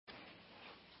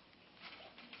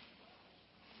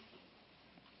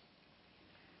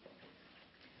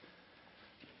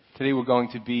Today we're going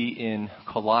to be in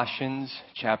Colossians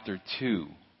chapter 2.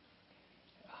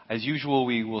 As usual,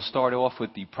 we will start off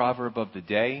with the proverb of the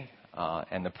day.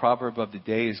 And the proverb of the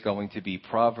day is going to be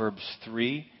Proverbs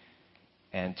 3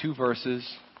 and 2 verses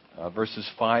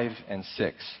 5 and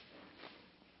 6.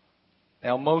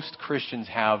 Now, most Christians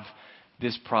have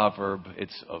this proverb.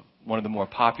 It's one of the more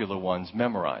popular ones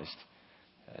memorized,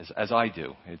 as I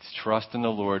do. It's trust in the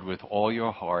Lord with all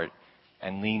your heart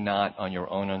and lean not on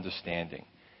your own understanding.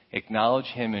 Acknowledge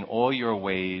him in all your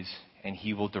ways, and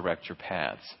he will direct your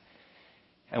paths.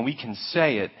 And we can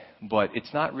say it, but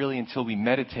it's not really until we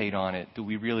meditate on it do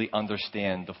we really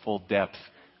understand the full depth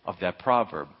of that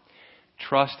proverb.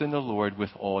 Trust in the Lord with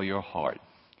all your heart.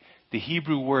 The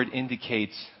Hebrew word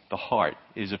indicates the heart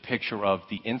is a picture of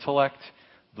the intellect,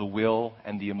 the will,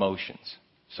 and the emotions.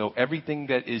 So everything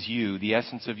that is you, the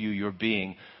essence of you, your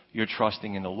being, you're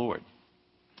trusting in the Lord.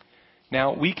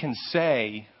 Now, we can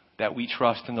say that we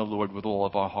trust in the Lord with all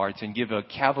of our hearts and give a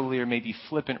cavalier, maybe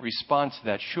flippant response to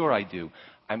that. Sure, I do.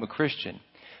 I'm a Christian.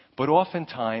 But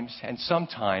oftentimes, and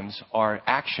sometimes, our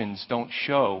actions don't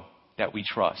show that we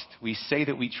trust. We say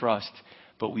that we trust,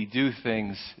 but we do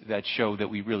things that show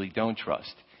that we really don't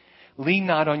trust. Lean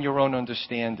not on your own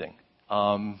understanding.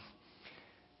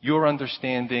 Your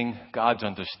understanding, God's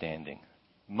understanding.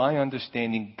 My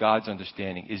understanding, God's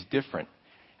understanding is different.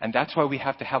 And that's why we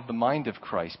have to have the mind of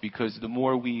Christ, because the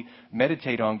more we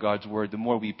meditate on God's word, the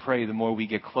more we pray, the more we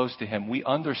get close to him, we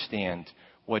understand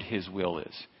what his will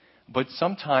is. But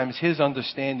sometimes his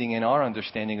understanding and our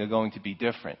understanding are going to be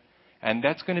different. And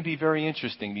that's going to be very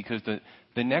interesting, because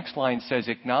the next line says,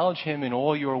 acknowledge him in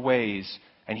all your ways,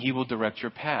 and he will direct your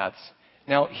paths.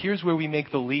 Now, here's where we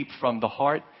make the leap from the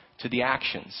heart to the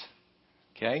actions.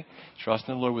 Okay? Trust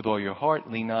in the Lord with all your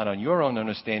heart. Lean not on your own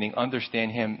understanding.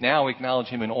 Understand him. Now acknowledge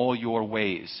him in all your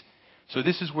ways. So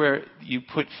this is where you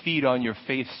put feet on your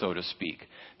faith, so to speak.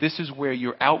 This is where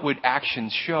your outward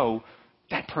actions show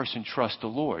that person trusts the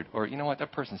Lord. Or, you know what,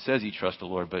 that person says he trusts the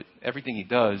Lord, but everything he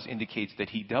does indicates that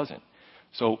he doesn't.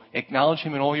 So acknowledge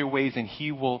him in all your ways, and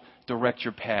he will direct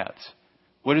your paths.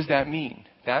 What does that mean?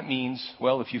 That means,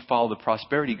 well, if you follow the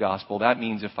prosperity gospel, that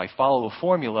means if I follow a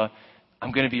formula,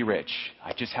 I'm going to be rich.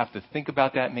 I just have to think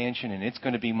about that mansion and it's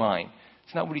going to be mine.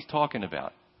 It's not what he's talking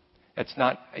about. That's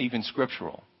not even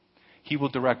scriptural. He will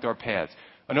direct our paths.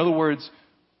 In other words,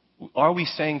 are we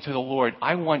saying to the Lord,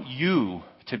 I want you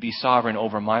to be sovereign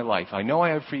over my life. I know I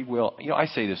have free will. You know, I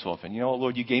say this often. You know,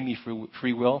 Lord, you gave me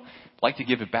free will. I'd like to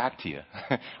give it back to you.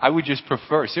 I would just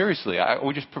prefer, seriously, I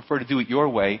would just prefer to do it your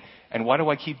way. And why do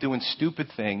I keep doing stupid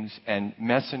things and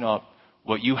messing up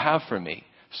what you have for me?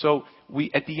 So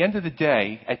at the end of the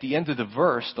day, at the end of the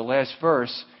verse, the last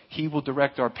verse, he will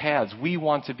direct our paths. We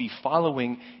want to be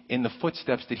following in the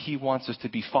footsteps that he wants us to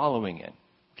be following in.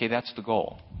 Okay, that's the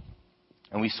goal.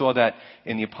 And we saw that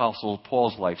in the Apostle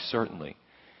Paul's life, certainly.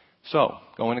 So,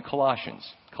 going to Colossians.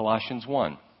 Colossians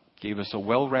 1 gave us a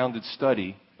well-rounded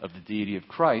study of the deity of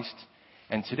Christ.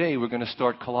 And today we're going to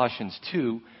start Colossians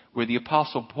 2, where the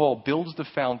Apostle Paul builds the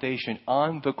foundation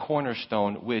on the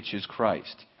cornerstone, which is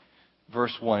Christ.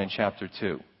 Verse 1 in chapter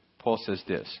 2. Paul says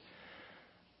this,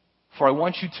 for I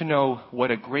want you to know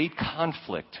what a great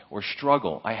conflict or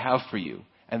struggle I have for you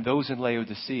and those in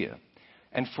Laodicea,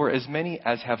 and for as many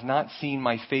as have not seen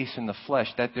my face in the flesh,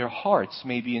 that their hearts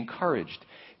may be encouraged,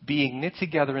 being knit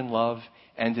together in love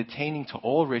and attaining to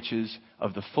all riches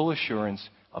of the full assurance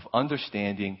of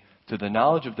understanding, to the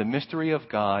knowledge of the mystery of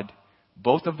God,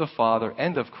 both of the Father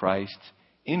and of Christ,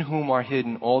 in whom are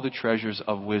hidden all the treasures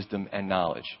of wisdom and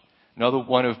knowledge. Another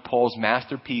one of Paul's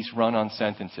masterpiece run-on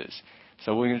sentences.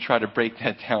 So we're going to try to break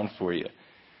that down for you.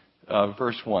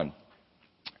 Verse 1.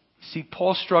 See,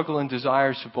 Paul's struggle and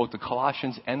desires for both the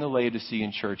Colossians and the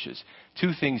Laodicean churches.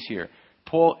 Two things here.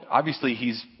 Paul, obviously,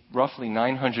 he's roughly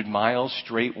 900 miles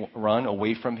straight run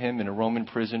away from him in a Roman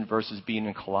prison versus being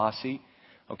in Colossae.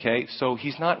 Okay, so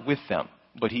he's not with them,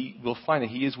 but we'll find that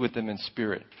he is with them in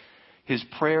spirit. His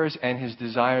prayers and his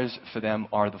desires for them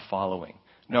are the following.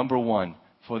 Number one,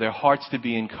 for their hearts to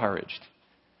be encouraged.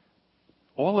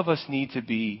 All of us need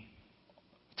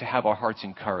to have our hearts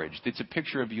encouraged. It's a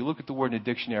picture of, you look at the word in the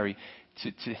dictionary,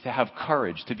 to have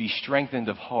courage, to be strengthened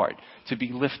of heart, to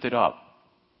be lifted up.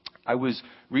 I was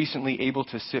recently able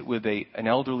to sit with an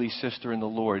elderly sister in the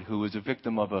Lord who was a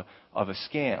victim of a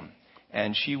scam.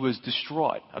 And she was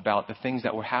distraught about the things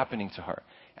that were happening to her.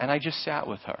 And I just sat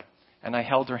with her. And I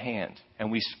held her hand.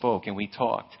 And we spoke and we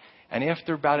talked. And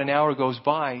after about an hour goes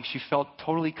by, she felt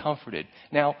totally comforted.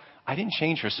 Now, I didn't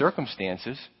change her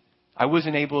circumstances. I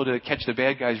wasn't able to catch the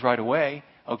bad guys right away,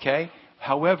 okay?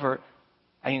 However,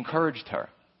 I encouraged her.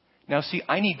 Now, see,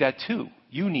 I need that too.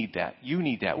 You need that. You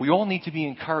need that. We all need to be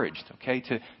encouraged, okay?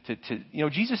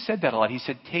 Jesus said that a lot. He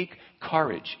said, take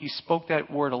courage. He spoke that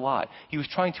word a lot. He was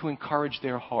trying to encourage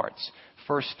their hearts.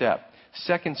 First step.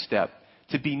 Second step,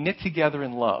 to be knit together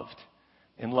and loved.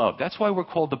 In love. That's why we're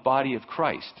called the body of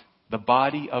Christ. The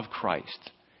body of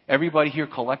Christ. Everybody here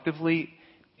collectively,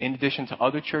 in addition to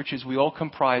other churches, we all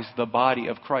comprise the body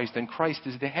of Christ, and Christ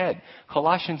is the head.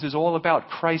 Colossians is all about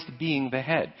Christ being the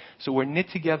head. So we're knit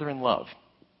together in love.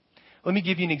 Let me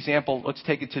give you an example. Let's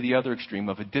take it to the other extreme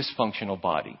of a dysfunctional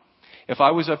body. If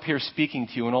I was up here speaking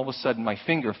to you and all of a sudden my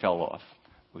finger fell off,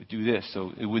 I would do this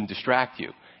so it wouldn't distract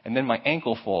you. And then my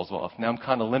ankle falls off. Now I'm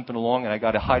kind of limping along and I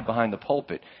got to hide behind the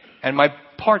pulpit. And my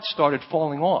parts started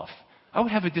falling off. I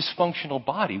would have a dysfunctional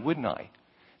body, wouldn't I?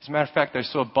 As a matter of fact, I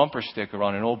saw a bumper sticker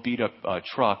on an old beat-up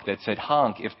truck that said,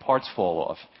 honk if parts fall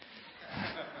off.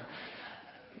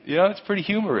 It's pretty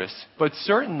humorous. But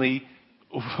certainly,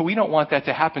 we don't want that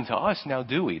to happen to us now,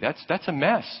 do we? That's a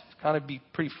mess. It's got to be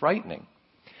pretty frightening.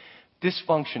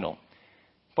 Dysfunctional.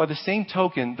 By the same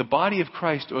token, the body of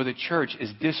Christ or the church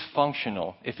is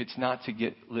dysfunctional if it's not to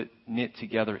get knit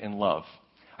together in love.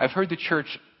 I've heard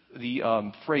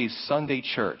the phrase Sunday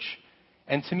church.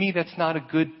 And to me, that's not a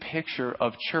good picture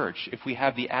of church if we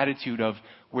have the attitude of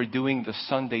we're doing the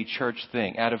Sunday church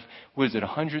thing. Out of,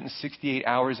 168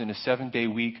 hours in a 7-day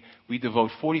week, we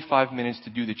devote 45 minutes to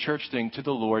do the church thing to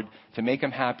the Lord, to make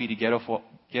Him happy, to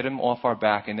get Him off our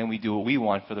back, and then we do what we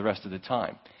want for the rest of the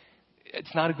time.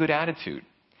 It's not a good attitude.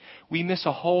 We miss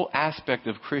a whole aspect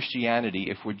of Christianity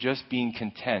if we're just being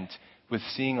content with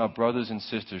seeing our brothers and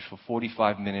sisters for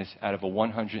 45 minutes out of a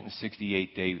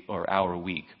 168-day or hour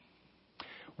week.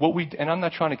 And I'm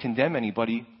not trying to condemn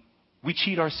anybody, we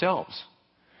cheat ourselves.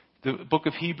 The book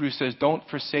of Hebrews says, don't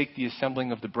forsake the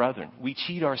assembling of the brethren. We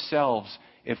cheat ourselves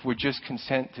if we're just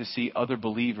content to see other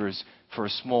believers for a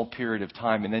small period of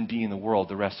time and then be in the world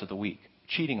the rest of the week.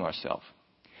 Cheating ourselves.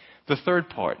 The third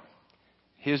part,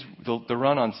 here's the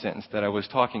run-on sentence that I was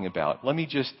talking about. Let me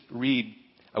just read.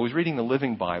 I was reading the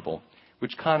Living Bible,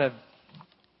 which kind of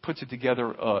puts it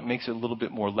together, makes it a little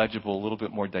bit more legible, a little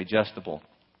bit more digestible.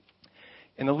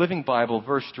 In the Living Bible,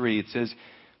 verse 3,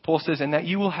 Paul says, and that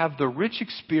you will have the rich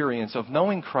experience of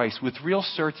knowing Christ with real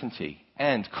certainty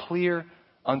and clear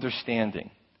understanding.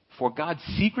 For God's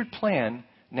secret plan,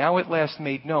 now at last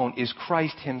made known, is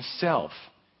Christ Himself.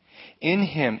 In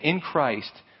Him, in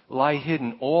Christ, lie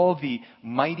hidden all the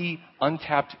mighty,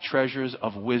 untapped treasures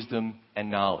of wisdom and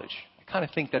knowledge. I kind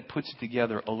of think that puts it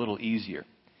together a little easier.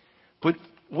 But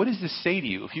what does this say to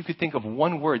you? If you could think of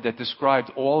one word that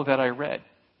described all that I read.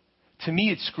 To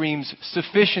me, it screams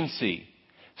sufficiency.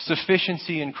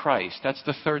 Sufficiency in Christ. That's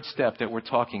the third step that we're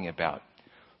talking about.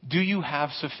 Do you have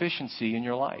sufficiency in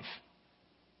your life?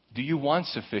 Do you want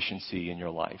sufficiency in your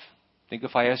life? I think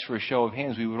if I asked for a show of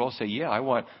hands, we would all say, yeah, I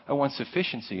want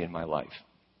sufficiency in my life.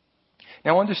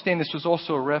 Now understand this was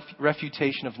also a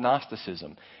refutation of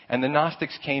Gnosticism. And the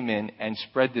Gnostics came in and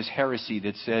spread this heresy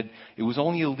that said it was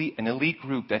only an elite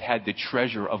group that had the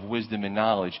treasure of wisdom and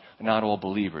knowledge, not all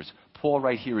believers. Paul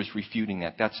right here is refuting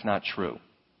that. That's not true.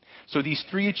 So these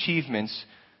three achievements,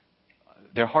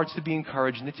 their hearts to be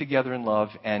encouraged, knit together in love,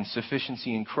 and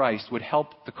sufficiency in Christ would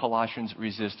help the Colossians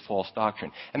resist false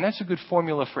doctrine. And that's a good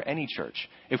formula for any church.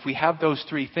 If we have those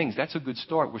three things, that's a good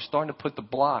start. We're starting to put the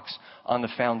blocks on the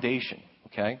foundation.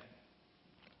 Okay?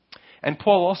 And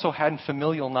Paul also had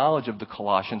familial knowledge of the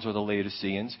Colossians or the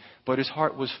Laodiceans, but his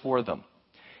heart was for them.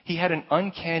 He had an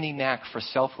uncanny knack for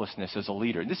selflessness as a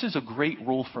leader. This is a great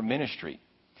rule for ministry.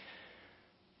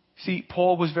 See,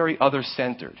 Paul was very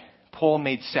other-centered. Paul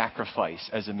made sacrifice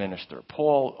as a minister.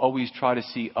 Paul always tried to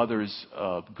see others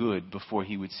good before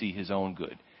he would see his own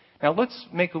good. Now let's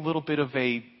make a little bit of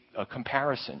a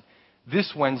comparison.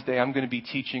 This Wednesday I'm going to be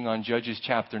teaching on Judges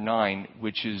chapter 9,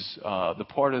 which is the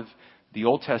part of the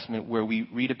Old Testament where we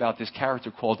read about this character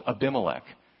called Abimelech.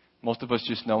 Most of us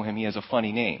just know him. He has a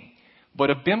funny name. But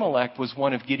Abimelech was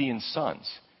one of Gideon's sons.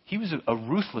 He was a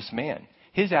ruthless man.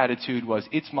 His attitude was,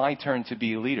 it's my turn to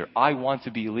be a leader. I want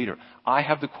to be a leader. I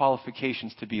have the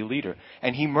qualifications to be a leader.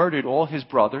 And he murdered all his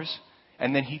brothers,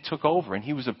 and then he took over, and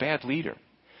he was a bad leader.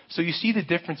 So you see the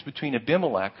difference between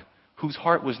Abimelech, whose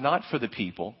heart was not for the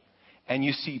people, and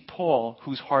you see Paul,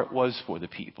 whose heart was for the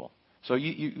people. So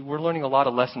we're learning a lot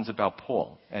of lessons about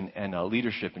Paul and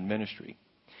leadership and ministry.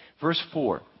 Verse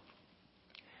 4.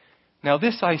 Now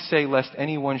this I say, lest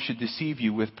anyone should deceive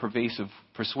you with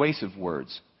persuasive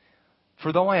words.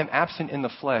 For though I am absent in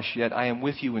the flesh, yet I am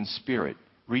with you in spirit,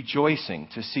 rejoicing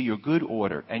to see your good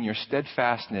order and your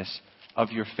steadfastness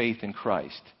of your faith in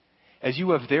Christ. As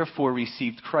you have therefore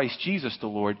received Christ Jesus the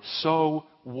Lord, so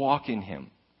walk in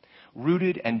Him,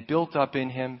 rooted and built up in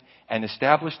him and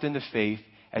established in the faith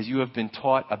as you have been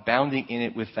taught, abounding in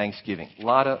it with thanksgiving. A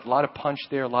lot of punch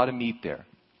there, a lot of meat there.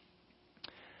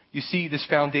 You see this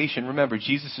foundation, remember,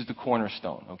 Jesus is the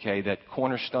cornerstone, okay? That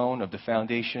cornerstone of the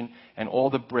foundation, and all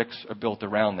the bricks are built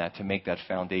around that to make that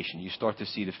foundation. You start to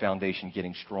see the foundation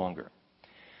getting stronger.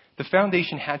 The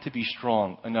foundation had to be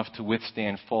strong enough to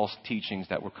withstand false teachings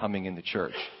that were coming in the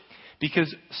church.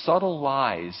 Because subtle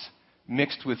lies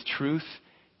mixed with truth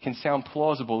can sound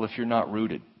plausible if you're not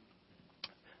rooted.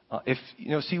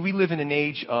 We live in an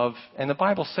age of, and the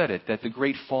Bible said it, that the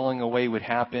great falling away would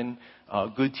happen,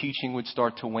 good teaching would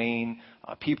start to wane,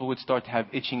 people would start to have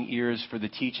itching ears for the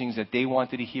teachings that they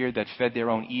wanted to hear that fed their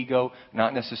own ego,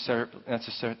 not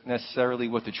necessarily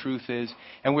what the truth is.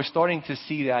 And we're starting to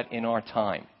see that in our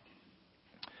time.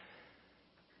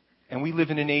 And we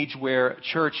live in an age where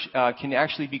church can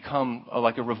actually become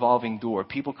like a revolving door.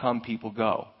 People come, people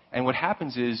go. And what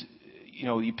happens is,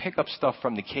 you pick up stuff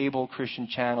from the cable Christian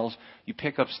channels, you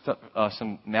pick up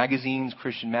some magazines,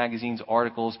 Christian magazines,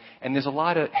 articles, and there's a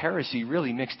lot of heresy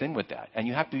really mixed in with that. And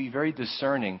you have to be very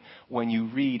discerning when you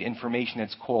read information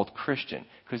that's called Christian,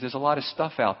 because there's a lot of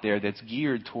stuff out there that's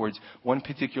geared towards one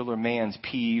particular man's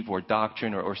peeve or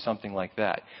doctrine or something like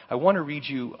that. I want to read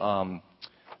you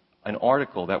an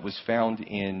article that was found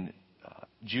in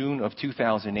June of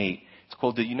 2008. It's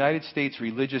called the United States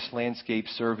Religious Landscape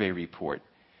Survey Report.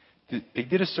 They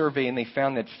did a survey and they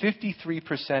found that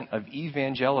 53% of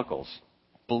evangelicals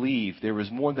believe there is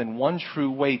more than one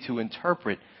true way to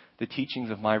interpret the teachings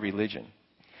of my religion.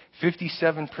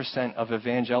 57% of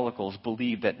evangelicals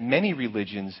believe that many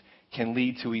religions can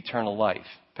lead to eternal life.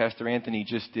 Pastor Anthony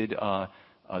just did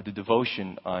the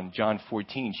devotion on John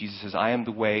 14. Jesus says, I am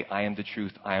the way, I am the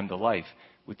truth, I am the life,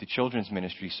 with the children's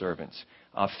ministry servants.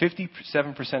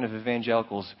 57% of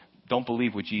evangelicals don't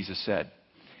believe what Jesus said.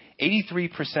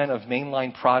 83% of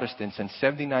mainline Protestants and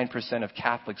 79% of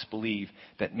Catholics believe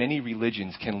that many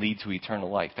religions can lead to eternal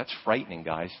life. That's frightening,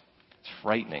 guys. It's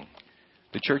frightening.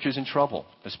 The church is in trouble,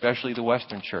 especially the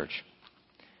Western church.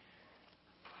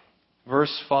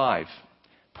 Verse 5.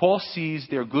 Paul sees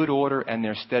their good order and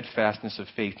their steadfastness of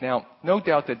faith. Now, no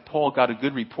doubt that Paul got a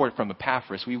good report from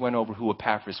Epaphras. We went over who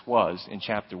Epaphras was in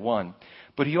chapter 1.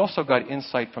 But he also got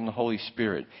insight from the Holy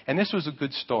Spirit. And this was a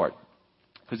good start.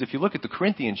 Because if you look at the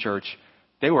Corinthian church,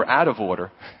 they were out of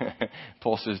order.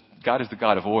 Paul says, God is the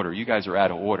God of order. You guys are out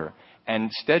of order.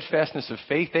 And steadfastness of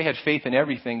faith, they had faith in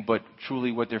everything but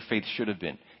truly what their faith should have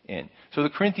been in. So the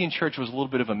Corinthian church was a little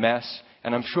bit of a mess.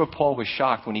 And I'm sure Paul was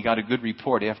shocked when he got a good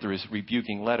report after his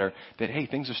rebuking letter that, hey,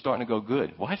 things are starting to go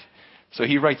good. What? So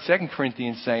he writes 2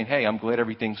 Corinthians saying, hey, I'm glad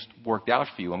everything's worked out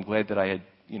for you. I'm glad that I had,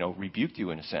 rebuked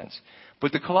you in a sense.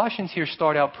 But the Colossians here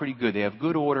start out pretty good. They have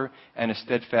good order and a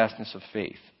steadfastness of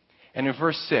faith. And in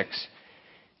verse 6,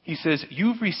 he says,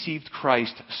 you've received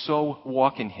Christ, so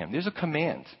walk in him. There's a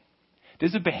command.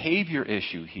 There's a behavior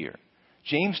issue here.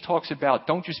 James talks about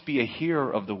don't just be a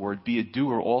hearer of the word, be a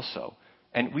doer also.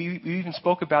 And we even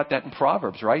spoke about that in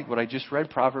Proverbs, right? What I just read,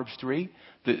 Proverbs 3,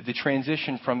 the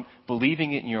transition from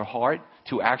believing it in your heart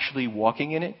to actually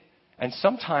walking in it. And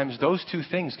sometimes those two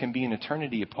things can be an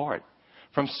eternity apart.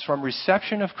 From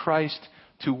reception of Christ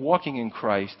to walking in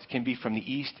Christ can be from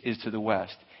the east is to the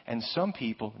west. And some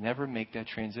people never make that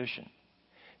transition.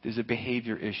 There's a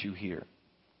behavior issue here.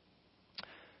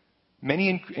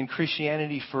 Many in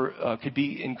Christianity could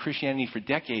be in Christianity for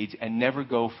decades and never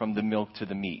go from the milk to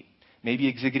the meat. Maybe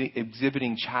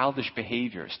exhibiting childish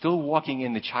behavior, still walking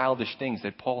in the childish things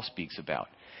that Paul speaks about.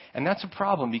 And that's a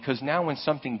problem because now when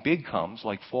something big comes,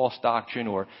 like false doctrine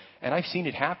and I've seen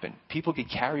it happen, people get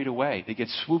carried away. They get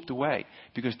swooped away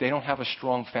because they don't have a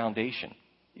strong foundation.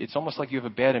 It's almost like you have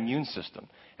a bad immune system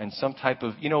and some type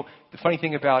of, the funny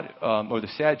thing about, or the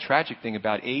sad, tragic thing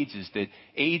about AIDS is that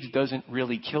AIDS doesn't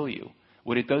really kill you.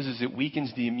 What it does is it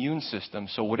weakens the immune system,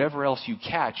 so whatever else you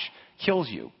catch kills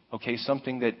you. Okay,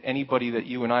 something that anybody that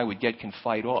you and I would get can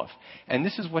fight off. And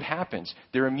this is what happens.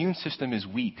 Their immune system is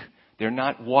weak. They're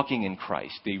not walking in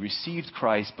Christ. They received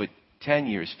Christ, but 10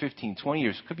 years, 15, 20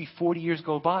 years, could be 40 years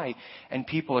go by, and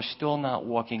people are still not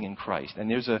walking in Christ. And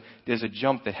there's a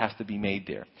jump that has to be made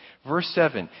there. Verse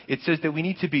 7, it says that we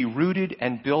need to be rooted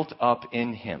and built up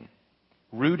in him.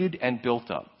 Rooted and built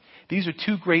up. These are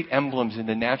two great emblems in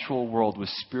the natural world with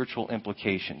spiritual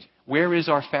implications. Where is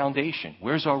our foundation?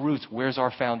 Where's our roots? Where's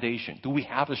our foundation? Do we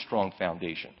have a strong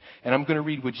foundation? And I'm going to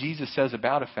read what Jesus says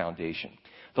about a foundation.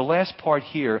 The last part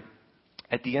here,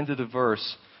 at the end of the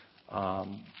verse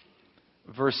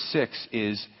 6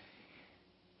 is,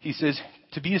 he says,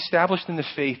 to be established in the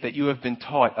faith that you have been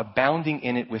taught, abounding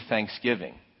in it with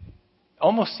thanksgiving.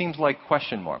 almost seems like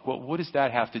question mark. Well, what does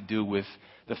that have to do with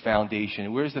the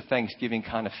foundation? Where does the thanksgiving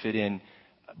kind of fit in?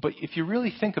 But if you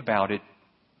really think about it,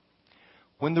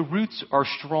 when the roots are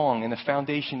strong and the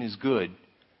foundation is good,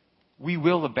 we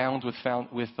will abound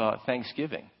with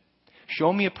thanksgiving.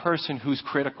 Show me a person who's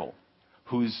critical,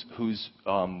 who's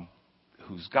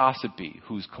gossipy,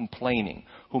 who's complaining,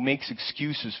 who makes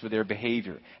excuses for their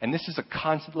behavior. And this is a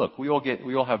constant, look, we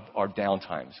all have our down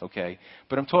times, okay?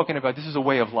 But I'm talking about this is a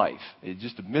way of life. It's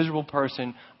just a miserable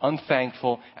person,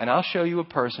 unthankful, and I'll show you a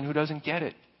person who doesn't get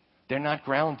it. They're not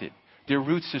grounded. Their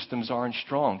root systems aren't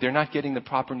strong. They're not getting the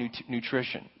proper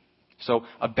nutrition. So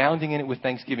abounding in it with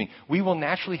thanksgiving. We will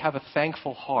naturally have a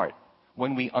thankful heart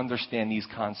when we understand these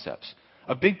concepts.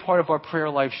 A big part of our prayer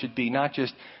life should be not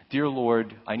just, dear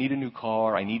Lord, I need a new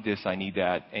car, I need this, I need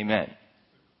that. Amen.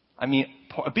 I mean,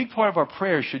 a big part of our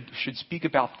prayer should speak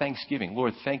about thanksgiving.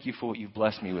 Lord, thank you for what you've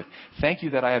blessed me with. Thank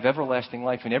you that I have everlasting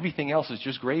life and everything else is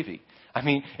just gravy. I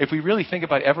mean, if we really think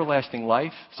about everlasting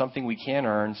life, something we can't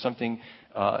earn, something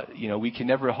we can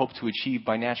never hope to achieve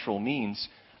by natural means,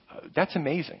 that's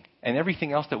amazing. And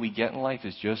everything else that we get in life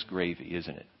is just gravy,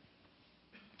 isn't it?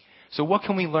 So what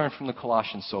can we learn from the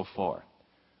Colossians so far?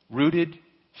 Rooted,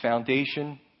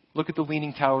 foundation. Look at the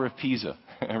Leaning Tower of Pisa,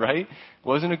 right?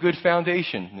 Wasn't a good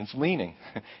foundation. It's leaning.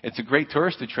 It's a great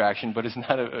tourist attraction, but it's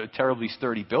not a terribly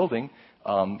sturdy building.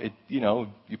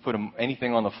 You put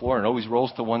anything on the floor and it always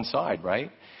rolls to one side, right?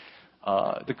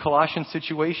 The Colossian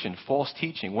situation, false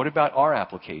teaching. What about our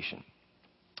application?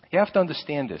 You have to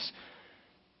understand this.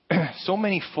 So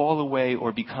many fall away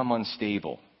or become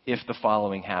unstable if the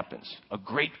following happens. A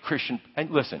great Christian,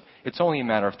 and listen, it's only a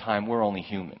matter of time. We're only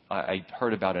human. I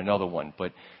heard about another one,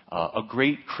 but a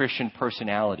great Christian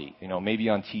personality, maybe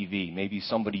on TV, maybe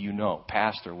somebody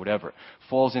pastor, whatever,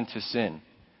 falls into sin,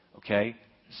 okay?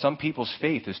 Some people's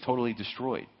faith is totally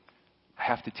destroyed. I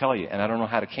have to tell you, and I don't know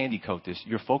how to candy coat this,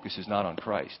 your focus is not on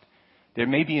Christ. There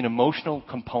may be an emotional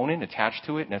component attached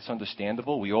to it, and that's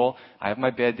understandable. I have my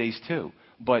bad days too.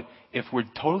 But if we're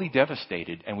totally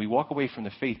devastated and we walk away from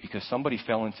the faith because somebody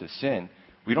fell into sin,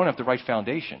 we don't have the right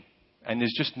foundation. And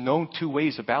there's just no two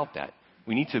ways about that.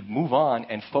 We need to move on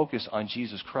and focus on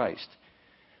Jesus Christ.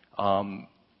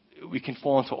 We can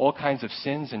fall into all kinds of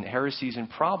sins and heresies and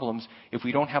problems if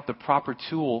we don't have the proper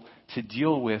tool to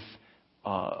deal with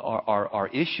our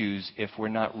issues if we're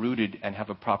not rooted and have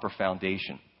a proper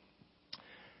foundation.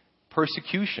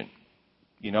 Persecution.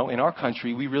 In our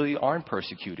country, we really aren't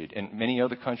persecuted. In many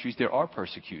other countries, there are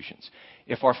persecutions.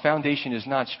 If our foundation is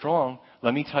not strong,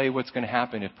 let me tell you what's going to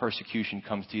happen if persecution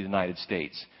comes to the United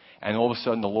States. And all of a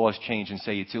sudden the laws change and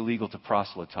say it's illegal to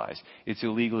proselytize. It's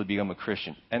illegal to become a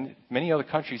Christian. And many other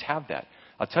countries have that.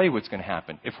 I'll tell you what's going to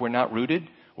happen. If we're not rooted,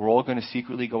 we're all going to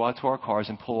secretly go out to our cars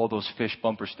and pull all those fish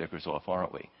bumper stickers off,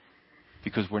 aren't we?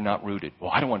 Because we're not rooted. Well,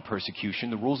 I don't want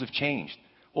persecution. The rules have changed.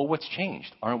 Well, what's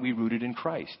changed? Aren't we rooted in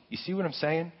Christ? You see what I'm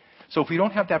saying? So if we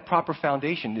don't have that proper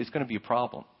foundation, it's going to be a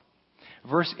problem.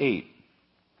 Verse 8.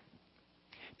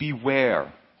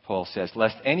 Beware, Paul says,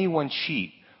 lest anyone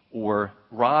cheat or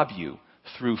rob you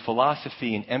through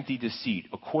philosophy and empty deceit,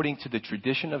 according to the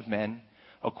tradition of men,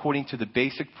 according to the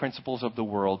basic principles of the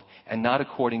world, and not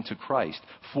according to Christ.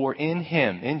 For in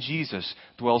him, in Jesus,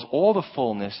 dwells all the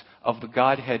fullness of the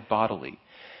Godhead bodily.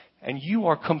 And you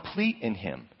are complete in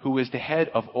him, who is the head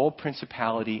of all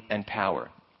principality and power.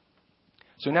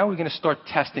 So now we're going to start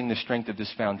testing the strength of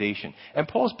this foundation. And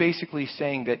Paul's basically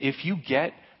saying that if you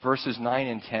get verses 9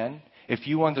 and 10, if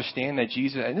you understand that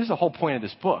Jesus, and this is the whole point of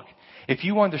this book, if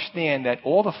you understand that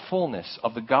all the fullness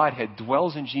of the Godhead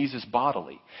dwells in Jesus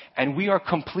bodily, and we are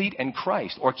complete in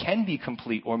Christ, or can be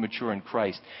complete or mature in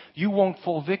Christ, you won't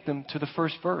fall victim to the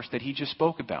first verse that he just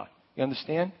spoke about. You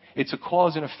understand? It's a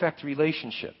cause and effect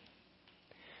relationship.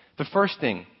 The first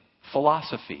thing,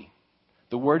 philosophy.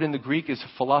 The word in the Greek is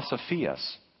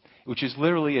philosophias, which is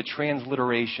literally a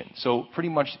transliteration. So pretty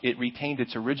much it retained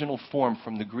its original form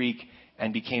from the Greek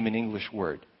and became an English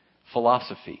word.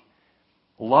 Philosophy.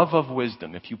 Love of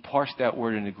wisdom. If you parse that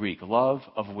word in the Greek, love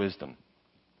of wisdom.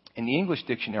 In the English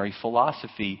dictionary,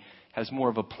 philosophy has more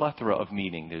of a plethora of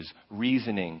meaning. There's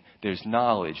reasoning, there's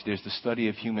knowledge, there's the study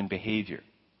of human behavior.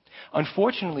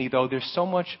 Unfortunately, though, there's so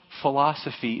much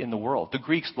philosophy in the world. The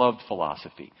Greeks loved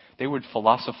philosophy. They would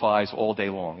philosophize all day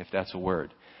long, if that's a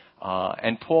word.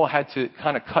 And Paul had to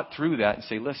kind of cut through that and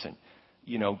say, listen,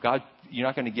 God, you're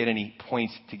not going to get any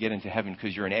points to get into heaven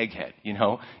because you're an egghead.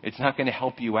 It's not going to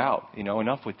help you out.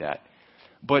 Enough with that.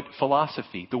 But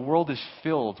philosophy, the world is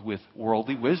filled with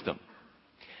worldly wisdom.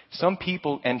 Some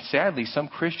people, and sadly, some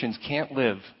Christians can't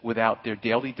live without their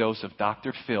daily dose of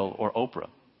Dr. Phil or Oprah.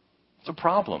 It's a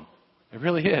problem. It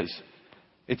really is.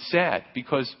 It's sad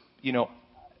because,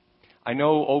 I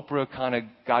know Oprah kind of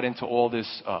got into all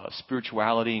this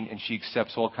spirituality, and she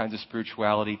accepts all kinds of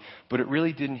spirituality, but it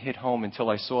really didn't hit home until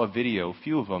I saw a video, a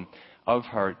few of them, of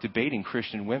her debating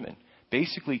Christian women,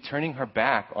 basically turning her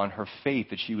back on her faith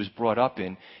that she was brought up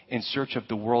in search of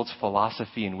the world's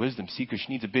philosophy and wisdom. See, because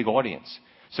she needs a big audience.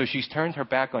 So she's turned her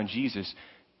back on Jesus,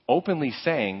 openly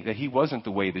saying that he wasn't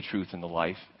the way, the truth, and the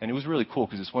life. And it was really cool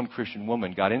because this one Christian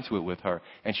woman got into it with her,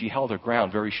 and she held her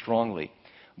ground very strongly.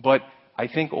 But I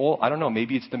think I don't know,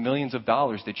 maybe it's the millions of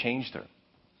dollars that changed her.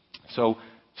 So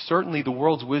certainly the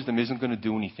world's wisdom isn't going to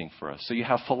do anything for us. So you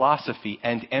have philosophy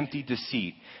and empty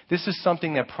deceit. This is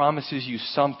something that promises you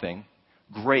something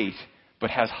great,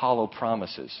 but has hollow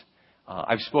promises.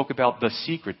 I've spoke about The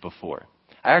Secret before.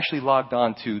 I actually logged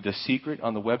on to The Secret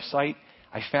on the website.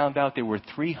 I found out there were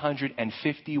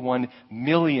 351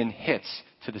 million hits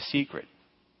to The Secret.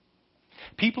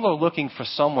 People are looking for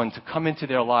someone to come into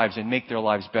their lives and make their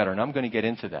lives better, and I'm going to get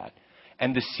into that.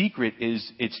 And The Secret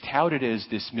it's touted as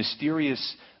this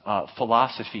mysterious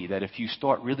philosophy that if you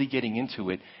start really getting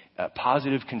into it,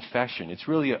 positive confession. It's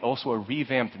really also a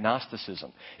revamped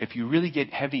Gnosticism. If you really get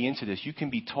heavy into this, you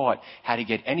can be taught how to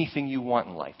get anything you want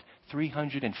in life.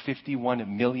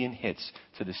 351 million hits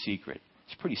to The Secret.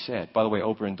 It's pretty sad. By the way,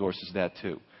 Oprah endorses that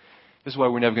too. This is why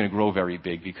we're never going to grow very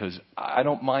big, because I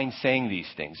don't mind saying these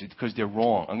things. It's because they're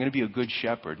wrong. I'm going to be a good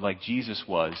shepherd like Jesus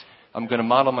was. I'm going to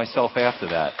model myself after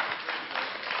that.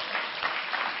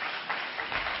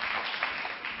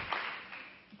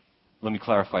 Let me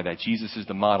clarify that. Jesus is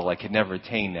the model. I could never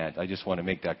attain that. I just want to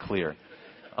make that clear.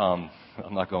 I'm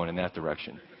not going in that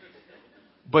direction.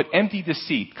 But empty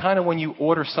deceit, kind of when you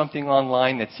order something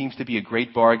online that seems to be a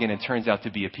great bargain and turns out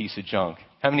to be a piece of junk.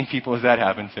 How many people has that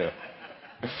happened to?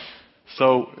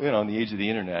 So, in the age of the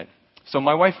internet. So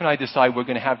my wife and I decide we're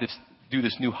going to do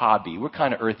this new hobby. We're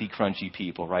kind of earthy, crunchy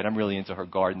people, right? I'm really into her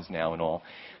gardens now and all.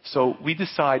 So we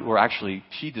decide, or actually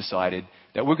she decided,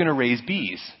 that we're going to raise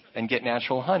bees and get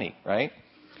natural honey, right?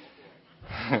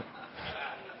 I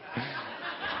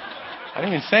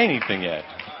didn't even say anything yet.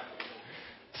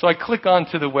 So I click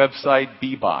onto the website,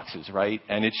 bee boxes, right?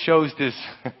 And it shows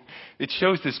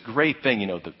this great thing,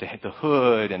 the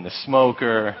hood and the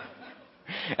smoker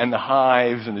and the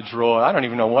hives and the drawer. I don't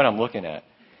even know what I'm looking at.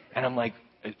 And I'm like,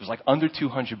 it was like under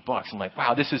 $200. I'm like,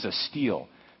 wow, this is a steal.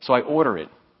 So I order it.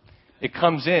 It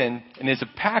comes in, and there's a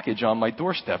package on my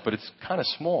doorstep, but it's kind of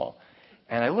small.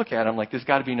 And I look at it, I'm like, there's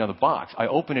got to be another box. I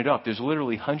open it up. There's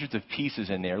literally hundreds of pieces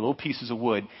in there, little pieces of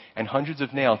wood, and hundreds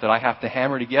of nails that I have to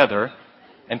hammer together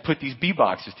and put these bee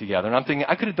boxes together. And I'm thinking,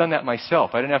 I could have done that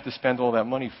myself. I didn't have to spend all that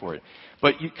money for it.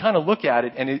 But you kind of look at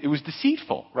it, and it was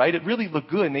deceitful, right? It really looked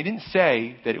good, and they didn't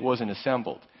say that it wasn't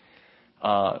assembled.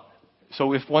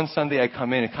 So if one Sunday I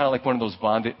come in, it's kind of like one of those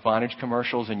Vonage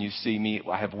commercials, and you see me,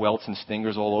 I have welts and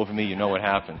stingers all over me, you know what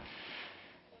happened.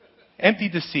 Empty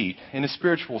deceit, in a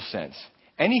spiritual sense.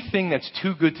 Anything that's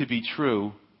too good to be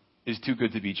true is too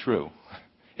good to be true,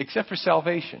 except for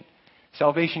salvation.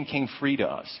 Salvation came free to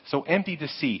us. So empty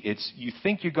deceit, it's you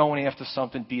think you're going after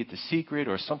something, be it The Secret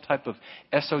or some type of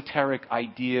esoteric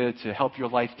idea to help your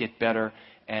life get better,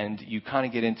 and you kind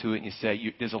of get into it and you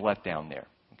say, there's a letdown there,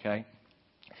 okay?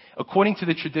 According to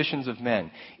the traditions of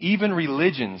men, even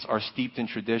religions are steeped in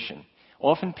tradition,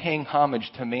 often paying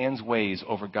homage to man's ways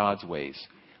over God's ways.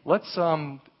 Let's,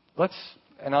 and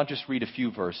I'll just read a few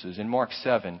verses. In Mark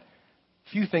 7,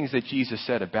 a few things that Jesus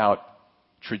said about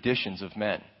traditions of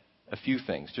men. A few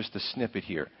things, just a snippet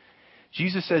here.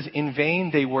 Jesus says, in vain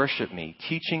they worship me,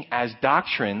 teaching as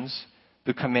doctrines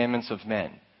the commandments of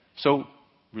men. So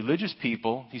religious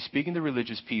people, he's speaking to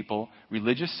religious people,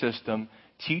 religious system,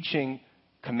 teaching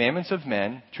commandments of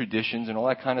men, traditions, and all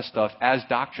that kind of stuff as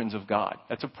doctrines of God.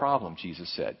 That's a problem,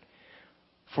 Jesus said.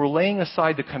 For laying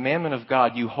aside the commandment of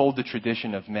God, you hold the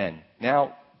tradition of men.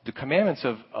 Now, the commandments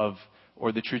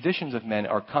or the traditions of men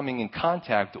are coming in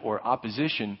contact or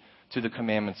opposition to the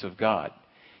commandments of God.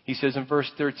 He says in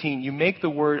verse 13, you make the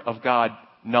word of God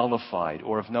nullified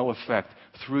or of no effect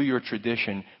through your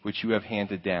tradition which you have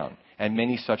handed down, and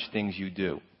many such things you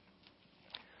do.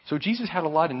 So Jesus had a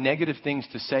lot of negative things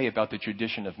to say about the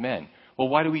tradition of men. Well,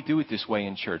 why do we do it this way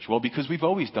in church? Well, because we've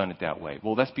always done it that way.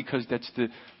 Well, that's because that's the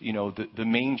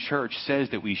main church says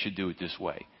that we should do it this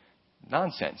way.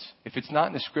 Nonsense. If it's not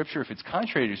in the Scripture, if it's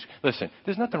contrary to... Listen,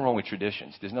 there's nothing wrong with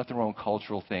traditions. There's nothing wrong with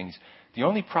cultural things. The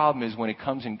only problem is when it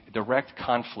comes in direct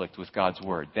conflict with God's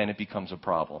Word. Then it becomes a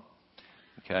problem.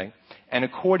 Okay? And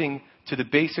according to the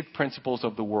basic principles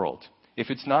of the world. If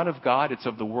it's not of God, it's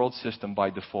of the world system by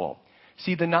default.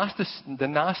 See, the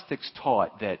Gnostics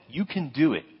taught that you can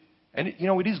do it And,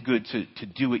 it is good to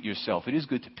do it yourself. It is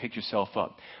good to pick yourself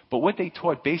up. But what they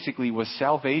taught basically was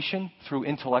salvation through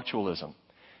intellectualism.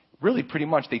 Really, pretty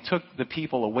much, they took the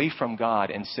people away from God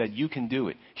and said, you can do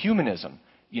it. Humanism,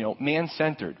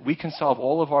 man-centered. We can solve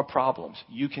all of our problems.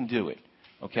 You can do it.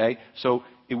 Okay? So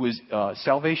it was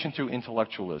salvation through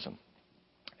intellectualism.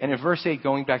 And in verse 8,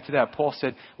 going back to that, Paul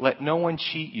said, let no one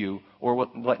cheat you or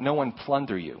let no one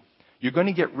plunder you. You're going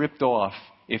to get ripped off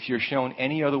if you're shown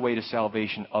any other way to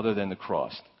salvation other than the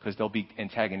cross, because they'll be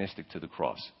antagonistic to the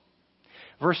cross.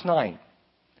 Verse 9,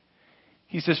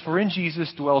 he says, for in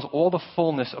Jesus dwells all the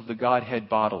fullness of the Godhead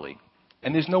bodily.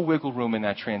 And there's no wiggle room in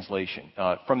that translation.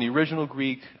 From the original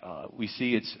Greek, we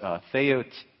see it's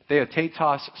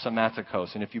theotetos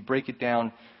somatikos. And if you break it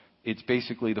down, it's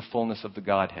basically the fullness of the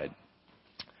Godhead.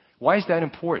 Why is that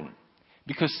important?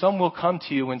 Because some will come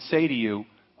to you and say to you,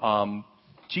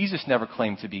 Jesus never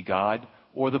claimed to be God,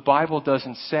 or the Bible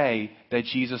doesn't say that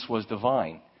Jesus was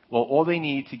divine. Well, all they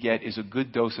need to get is a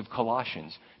good dose of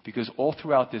Colossians, because all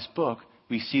throughout this book,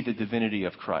 we see the divinity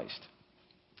of Christ.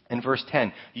 In verse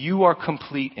 10, you are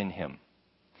complete in him.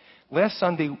 Last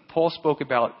Sunday, we spoke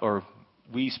about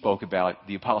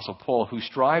the Apostle Paul, who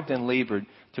strived and labored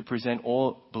to present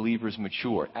all believers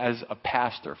mature as a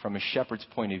pastor from a shepherd's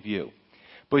point of view.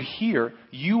 But here,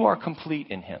 you are complete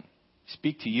in him.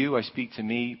 Speak to you, I speak to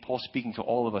me. Paul's speaking to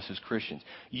all of us as Christians.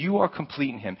 You are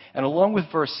complete in him. And along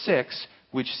with verse 6,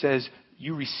 which says,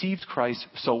 you received Christ,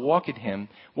 so walk in him,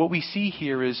 what we see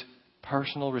here is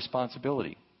personal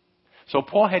responsibility. So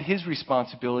Paul had his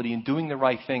responsibility in doing the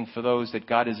right thing for those that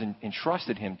God has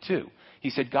entrusted him to.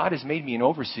 He said, God has made me an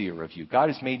overseer of you. God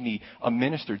has made me a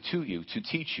minister to you, to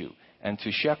teach you, and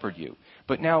to shepherd you.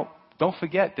 But now, don't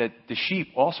forget that the sheep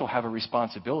also have a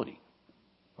responsibility.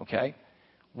 Okay?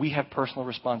 We have personal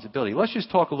responsibility. Let's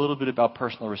just talk a little bit about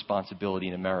personal responsibility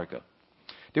in America.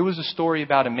 There was a story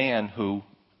about a man who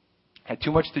had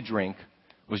too much to drink,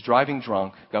 was driving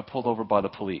drunk, got pulled over by the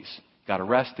police, got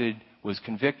arrested, was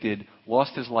convicted,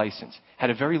 lost his license, had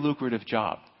a very lucrative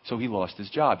job. So he lost his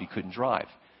job. He couldn't drive.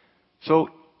 So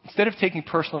instead of taking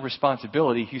personal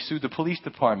responsibility, he sued the police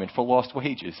department for lost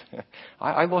wages.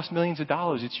 I lost millions of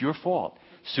dollars. It's your fault.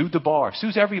 Sued the bar.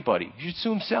 Sues everybody. He should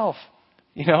sue himself.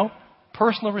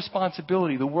 Personal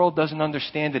responsibility. The world doesn't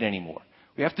understand it anymore.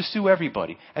 We have to sue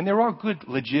everybody. And there are good,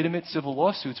 legitimate civil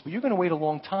lawsuits, but you're going to wait a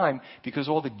long time because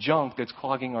all the junk that's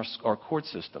clogging our court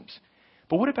systems.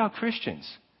 But what about Christians?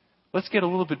 Let's get a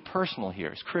little bit personal here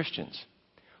as Christians.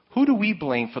 Who do we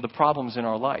blame for the problems in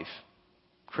our life?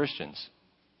 Christians.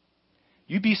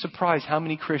 You'd be surprised how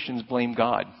many Christians blame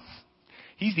God.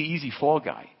 He's the easy fall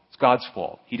guy. It's God's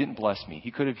fault. He didn't bless me.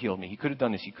 He could have healed me. He could have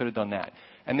done this. He could have done that.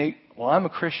 And I'm a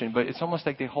Christian, but it's almost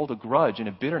like they hold a grudge and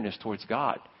a bitterness towards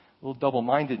God. A little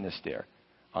double-mindedness there.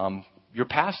 Your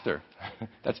pastor.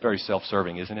 That's very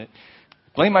self-serving, isn't it?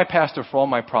 Blame my pastor for all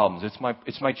my problems.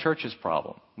 It's my church's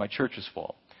problem. My church's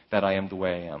fault that I am the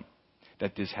way I am.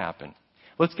 That this happened.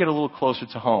 Let's get a little closer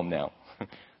to home now.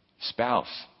 Spouse.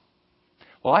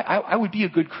 Well, I would be a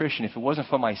good Christian if it wasn't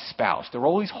for my spouse. They're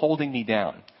always holding me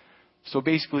down. So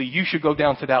basically, you should go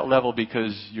down to that level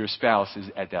because your spouse is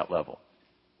at that level.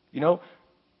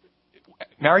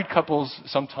 Married couples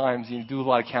sometimes do a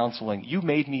lot of counseling. You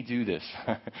made me do this.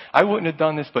 I wouldn't have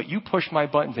done this, but you pushed my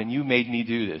buttons and you made me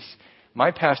do this. My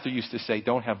pastor used to say,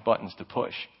 don't have buttons to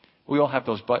push. We all have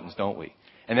those buttons, don't we?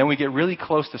 And then we get really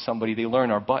close to somebody, they learn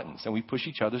our buttons, and we push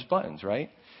each other's buttons, right?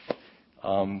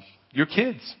 Your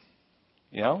kids,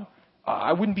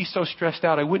 I wouldn't be so stressed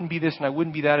out. I wouldn't be this and I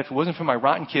wouldn't be that if it wasn't for my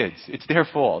rotten kids. It's their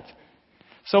fault.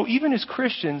 So even as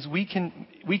Christians, we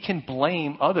can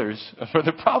blame others for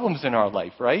the problems in our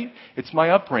life, right? It's my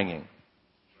upbringing.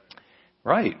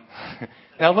 Right.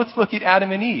 Now let's look at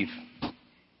Adam and Eve.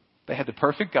 They had the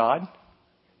perfect God.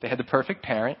 They had the perfect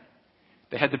parent.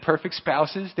 They had the perfect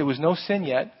spouses. There was no sin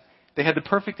yet. They had the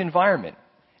perfect environment.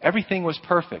 Everything was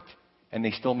perfect. And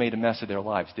they still made a mess of their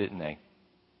lives, didn't they?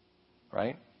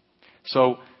 Right?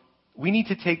 So we need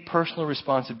to take personal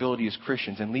responsibility as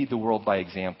Christians and lead the world by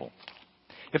example.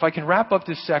 If I can wrap up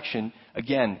this section,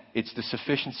 again, it's the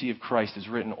sufficiency of Christ is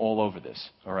written all over this.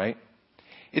 All right?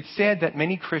 It's sad that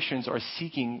many Christians are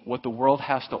seeking what the world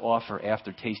has to offer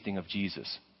after tasting of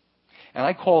Jesus. And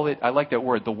I like that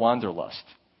word, the wanderlust.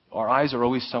 Our eyes are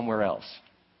always somewhere else.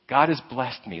 God has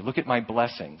blessed me. Look at my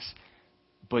blessings.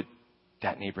 But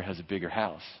that neighbor has a bigger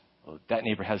house. That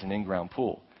neighbor has an in-ground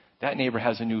pool. That neighbor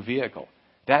has a new vehicle.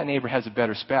 That neighbor has a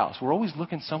better spouse. We're always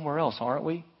looking somewhere else, aren't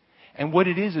we? And what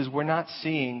it is we're not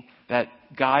seeing that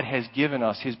God has given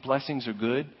us. His blessings are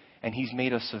good, and He's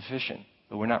made us sufficient.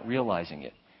 But we're not realizing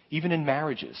it. Even in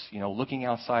marriages, looking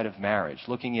outside of marriage,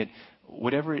 looking at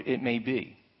whatever it may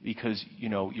be. because,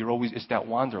 it's that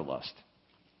wanderlust.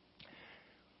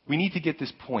 We need to get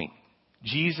this point.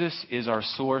 Jesus is our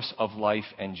source of life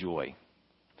and joy.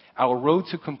 Our road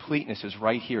to completeness is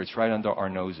right here. It's right under our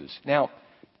noses. Now, I'll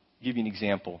give you an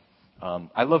example.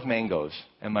 I love mangoes,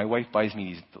 and my wife buys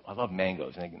me these. I love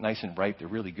mangoes, and they're nice and ripe. They're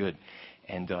really good.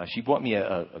 And she bought me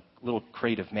a little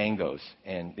crate of mangoes,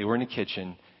 and they were in the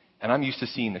kitchen, and I'm used to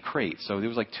seeing the crate. So there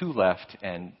was like 2 left,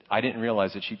 and I didn't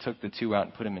realize that she took the 2 out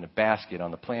and put them in a basket on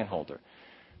the plant holder.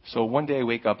 So one day I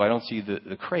wake up, I don't see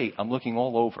the crate. I'm looking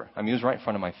all over. I mean, it was right in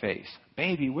front of my face.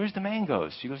 Baby, where's the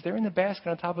mangoes? She goes, they're in the basket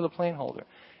on top of the plant holder.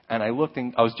 And I looked,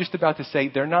 and I was just about to say,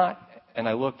 they're not. And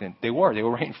I looked, and they were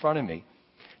right in front of me.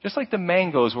 Just like the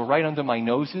mangoes were right under my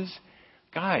noses.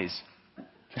 Guys,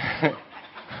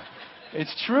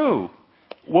 it's true.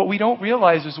 What we don't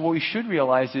realize is, what we should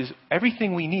realize is,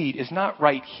 everything we need is not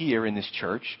right here in this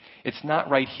church. It's not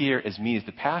right here as me as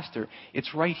the pastor.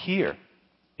 It's right here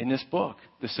in this book,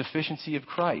 the sufficiency of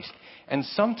Christ. And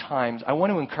sometimes I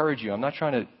want to encourage you. I'm not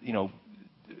trying to,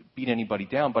 beat anybody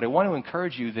down, but I want to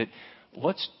encourage you that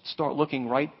let's start looking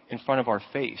right in front of our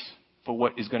face for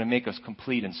what is going to make us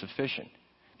complete and sufficient.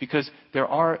 Because there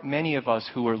are many of us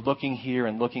who are looking here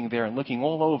and looking there and looking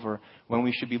all over when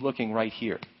we should be looking right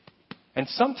here. And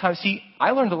sometimes,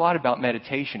 I learned a lot about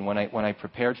meditation when I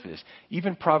prepared for this.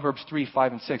 Even Proverbs 3,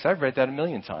 5, and 6, I've read that a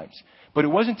million times. But it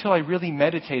wasn't until I really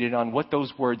meditated on what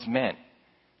those words meant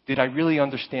did I really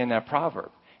understand that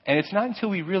proverb. And it's not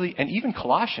until and even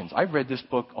Colossians, I've read this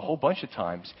book a whole bunch of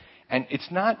times, and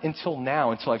it's not until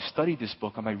now, until I've studied this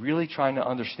book, am I really trying to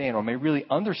understand, or am I really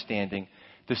understanding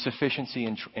the sufficiency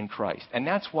in Christ. And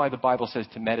that's why the Bible says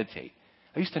to meditate.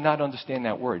 I used to not understand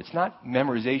that word. It's not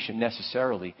memorization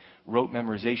necessarily, rote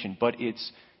memorization, but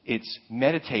it's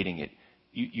meditating it.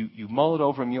 You mull it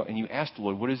over and you ask the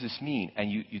Lord, what does this mean?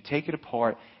 And you take it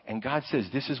apart, and God says,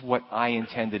 this is what I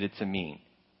intended it to mean.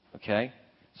 Okay?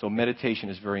 So meditation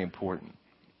is very important.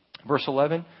 Verse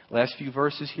 11, last few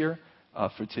verses here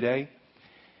for today.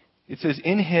 It says,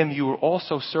 in him you were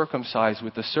also circumcised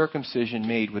with the circumcision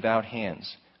made without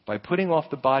hands, by putting off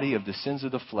the body of the sins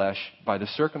of the flesh by the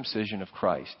circumcision of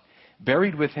Christ,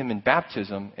 buried with him in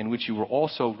baptism, in which you were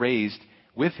also raised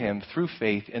with him through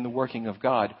faith in the working of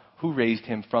God, who raised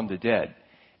him from the dead.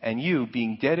 And you,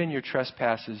 being dead in your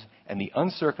trespasses and the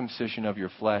uncircumcision of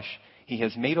your flesh, he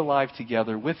has made alive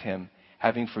together with him,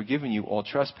 having forgiven you all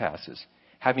trespasses,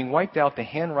 having wiped out the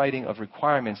handwriting of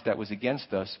requirements that was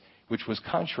against us, which was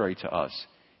contrary to us.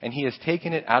 And he has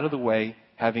taken it out of the way,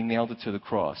 having nailed it to the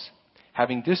cross.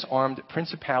 Having disarmed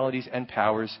principalities and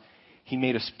powers, he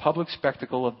made a public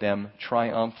spectacle of them,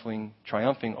 triumphing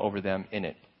over them in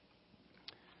it.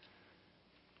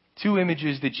 2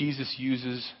 images that Jesus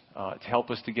uses to help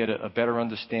us to get a better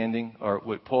understanding, or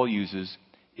what Paul uses,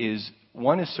 is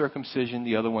one is circumcision,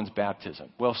 the other one's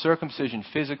baptism. Well, circumcision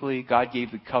physically, God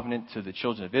gave the covenant to the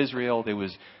children of Israel. There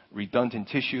was redundant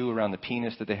tissue around the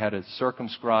penis that they had to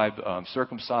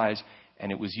circumcise,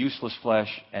 and it was useless flesh,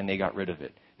 and they got rid of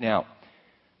it. Now,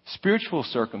 spiritual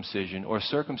circumcision, or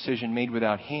circumcision made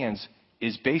without hands,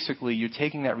 is basically you're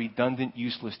taking that redundant,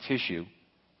 useless tissue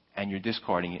and you're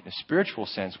discarding it. In a spiritual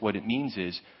sense, what it means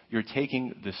is you're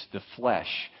taking the flesh,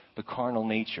 the carnal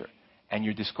nature, and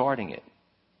you're discarding it.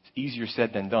 It's easier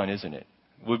said than done, isn't it?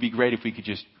 It would be great if we could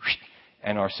just,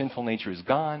 and our sinful nature is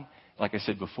gone. Like I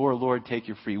said before, Lord, take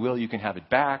your free will. You can have it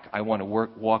back. I want to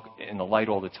walk in the light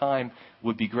all the time.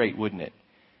 Would be great, wouldn't it?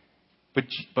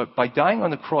 But by dying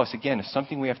on the cross, again, is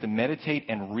something we have to meditate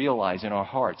and realize in our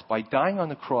hearts. By dying on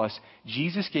the cross,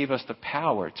 Jesus gave us the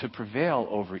power to prevail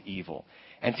over evil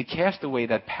and to cast away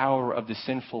that power of the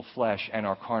sinful flesh and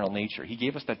our carnal nature. He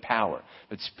gave us that power,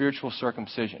 that spiritual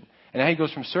circumcision. And now he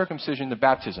goes from circumcision to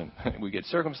baptism. We get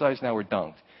circumcised, now we're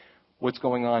dunked. What's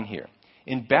going on here?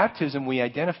 In baptism, we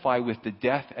identify with the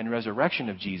death and resurrection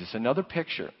of Jesus. Another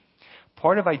picture.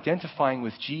 Part of identifying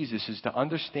with Jesus is to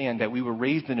understand that we were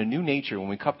raised in a new nature. When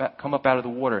we come up out of the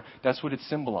water, that's what it's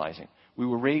symbolizing.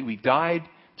 We died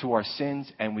to our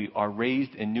sins, and we are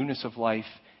raised in newness of life,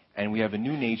 and we have a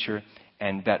new nature.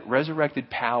 And that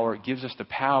resurrected power gives us the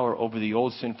power over the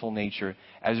old sinful nature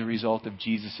as a result of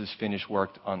Jesus' finished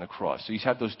work on the cross. So you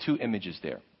have those 2 images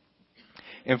there.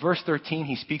 In verse 13,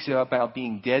 he speaks about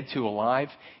being dead to alive.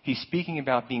 He's speaking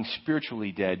about being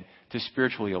spiritually dead to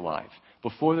spiritually alive.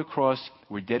 Before the cross,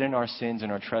 we're dead in our sins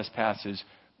and our trespasses.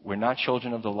 We're not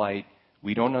children of the light.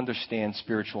 We don't understand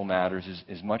spiritual matters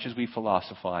as much as we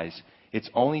philosophize.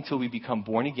 It's only until we become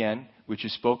born again, which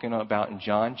is spoken about in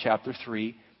John chapter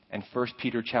 3 and 1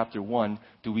 Peter chapter 1,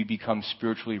 do we become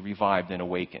spiritually revived and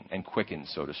awakened and quickened,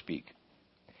 so to speak.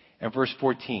 And verse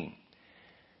 14.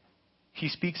 he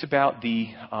speaks about the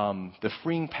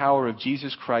freeing power of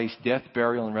Jesus Christ, death,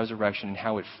 burial, and resurrection, and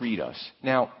how it freed us.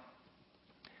 Now,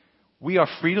 we are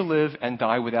free to live and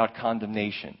die without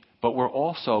condemnation, but we're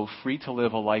also free to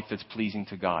live a life that's pleasing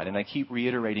to God. And I keep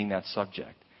reiterating that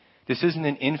subject. This isn't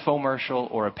an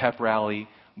infomercial or a pep rally,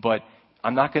 but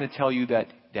I'm not going to tell you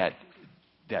that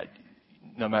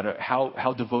no matter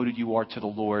how devoted you are to the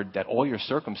Lord, that all your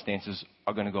circumstances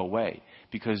are going to go away,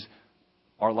 because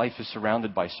our life is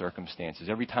surrounded by circumstances.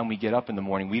 Every time we get up in the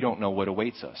morning, we don't know what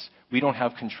awaits us. We don't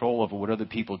have control over what other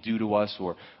people do to us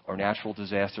or natural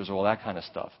disasters or all that kind of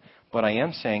stuff. But I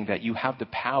am saying that you have the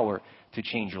power to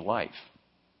change your life.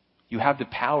 You have the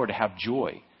power to have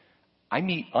joy. I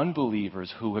meet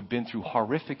unbelievers who have been through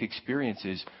horrific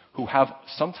experiences who have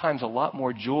sometimes a lot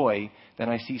more joy than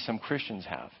I see some Christians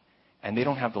have. And they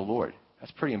don't have the Lord.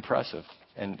 That's pretty impressive.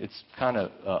 And it's kind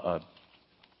of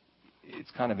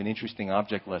an interesting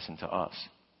object lesson to us.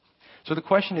 So the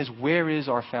question is, where is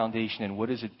our foundation and what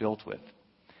is it built with?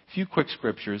 A few quick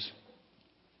scriptures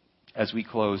as we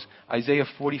close. Isaiah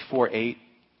 44:8.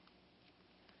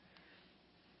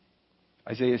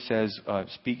 Isaiah says,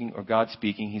 God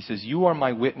speaking, he says, "You are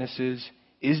my witnesses.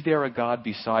 Is there a God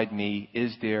beside me?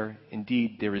 Is there?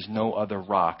 Indeed, there is no other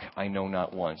rock. I know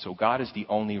not one." So God is the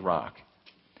only rock.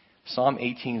 Psalm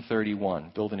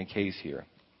 18:31, building a case here.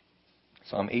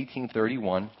 Psalm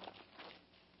 18:31.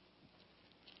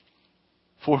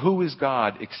 "For who is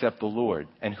God except the Lord?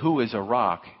 And who is a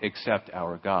rock except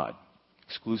our God?"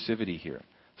 Exclusivity here.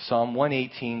 Psalm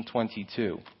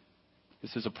 118:22.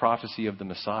 This is a prophecy of the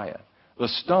Messiah. "The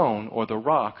stone, or the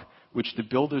rock, which the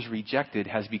builders rejected,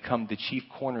 has become the chief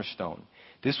cornerstone.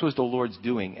 This was the Lord's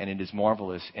doing, and it is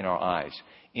marvelous in our eyes.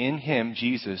 In him,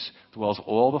 Jesus, dwells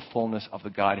all the fullness of the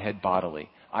Godhead bodily."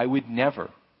 I would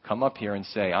never come up here and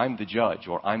say, I'm the judge,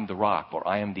 or I'm the rock, or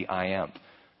I am the I am.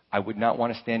 I would not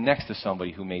want to stand next to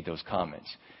somebody who made those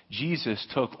comments. Jesus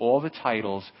took all the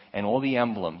titles and all the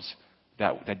emblems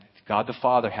that God the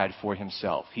Father had for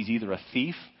himself. He's either a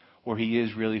thief or he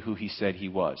is really who he said he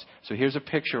was. So here's a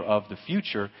picture of the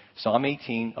future, Psalm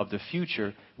 18, of the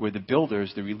future where the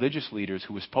builders, the religious leaders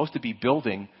who were supposed to be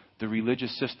building the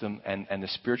religious system and the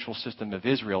spiritual system of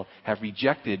Israel have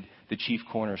rejected the chief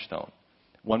cornerstone.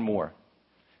 One more.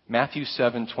 Matthew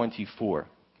 7:24,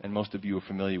 and most of you are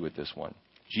familiar with this one.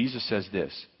 Jesus says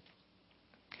this,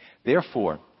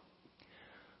 "Therefore,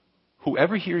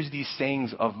 whoever hears these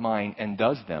sayings of mine and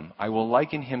does them, I will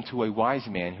liken him to a wise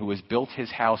man who has built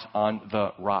his house on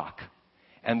the rock.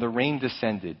 And the rain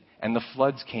descended, and the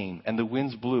floods came, and the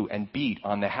winds blew and beat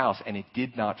on the house, and it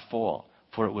did not fall,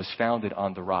 for it was founded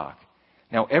on the rock.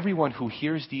 Now everyone who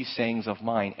hears these sayings of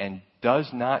mine and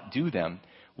does not do them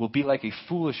will be like a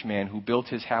foolish man who built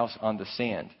his house on the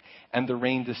sand. And the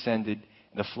rain descended,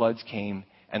 the floods came,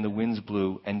 and the winds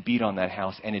blew and beat on that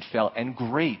house, and it fell. And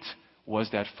great was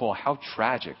that fall." How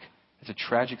tragic. It's a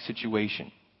tragic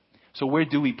situation. So where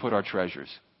do we put our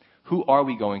treasures? Who are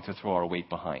we going to throw our weight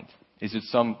behind? Is it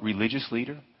some religious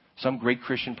leader? Some great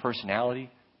Christian personality?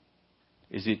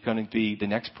 Is it going to be the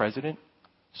next president?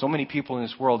 So many people in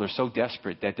this world are so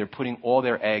desperate that they're putting all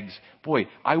their eggs. Boy,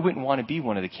 I wouldn't want to be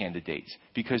one of the candidates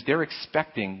because they're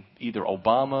expecting either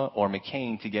Obama or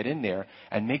McCain to get in there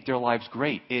and make their lives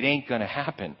great. It ain't going to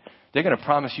happen. They're going to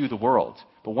promise you the world.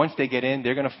 But once they get in,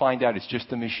 they're going to find out it's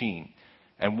just a machine.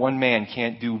 And one man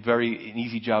can't do an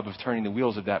easy job of turning the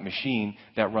wheels of that machine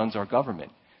that runs our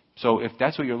government. So if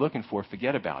that's what you're looking for,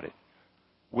 forget about it.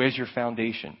 Where's your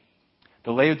foundation?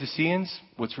 The Laodiceans,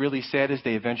 what's really sad is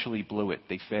they eventually blew it.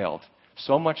 They failed.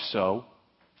 So much so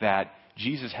that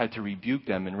Jesus had to rebuke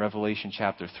them in Revelation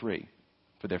chapter 3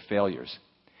 for their failures.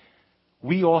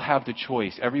 We all have the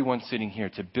choice, everyone sitting here,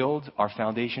 to build our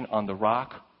foundation on the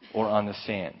rock or on the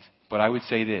sand. But I would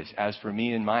say this, as for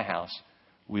me and my house,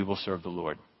 we will serve the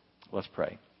Lord. Let's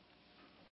pray.